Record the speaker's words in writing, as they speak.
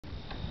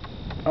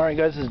Alright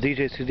guys, this is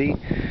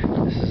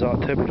DJCD. This is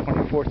October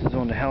 24th, is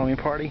on the Halloween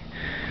party.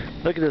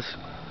 Look at this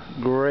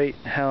great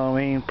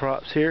Halloween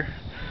props here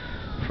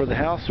for the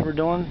house we're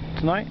doing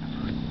tonight.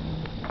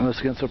 This is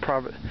against a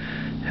private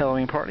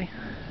Halloween party.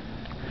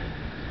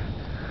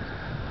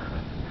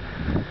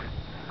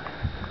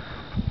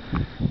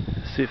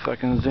 Let's see if I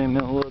can zoom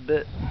in a little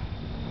bit.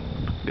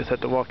 Guess I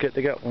have to walk it.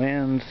 They got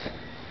lamps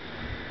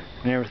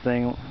and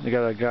everything. They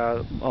got a guy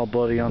all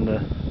bloody on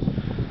the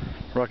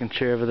rocking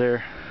chair over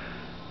there.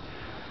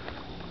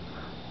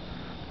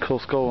 Cool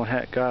skull and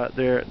hat guy out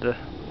there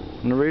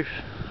on the roof.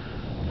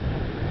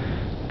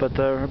 But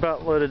we're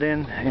about loaded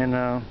in,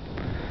 and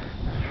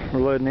we're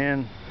loading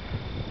in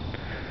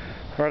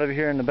right over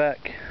here in the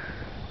back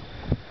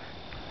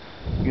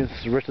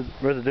against the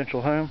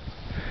residential home,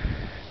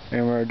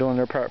 and we're doing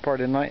their private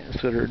party tonight.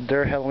 So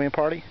their Halloween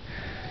party.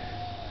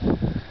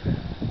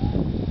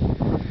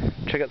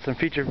 Check out some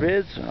feature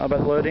vids. I'm about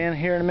to load in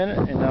here in a minute,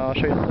 and I'll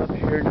show you stuff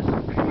here in just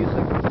a few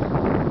seconds.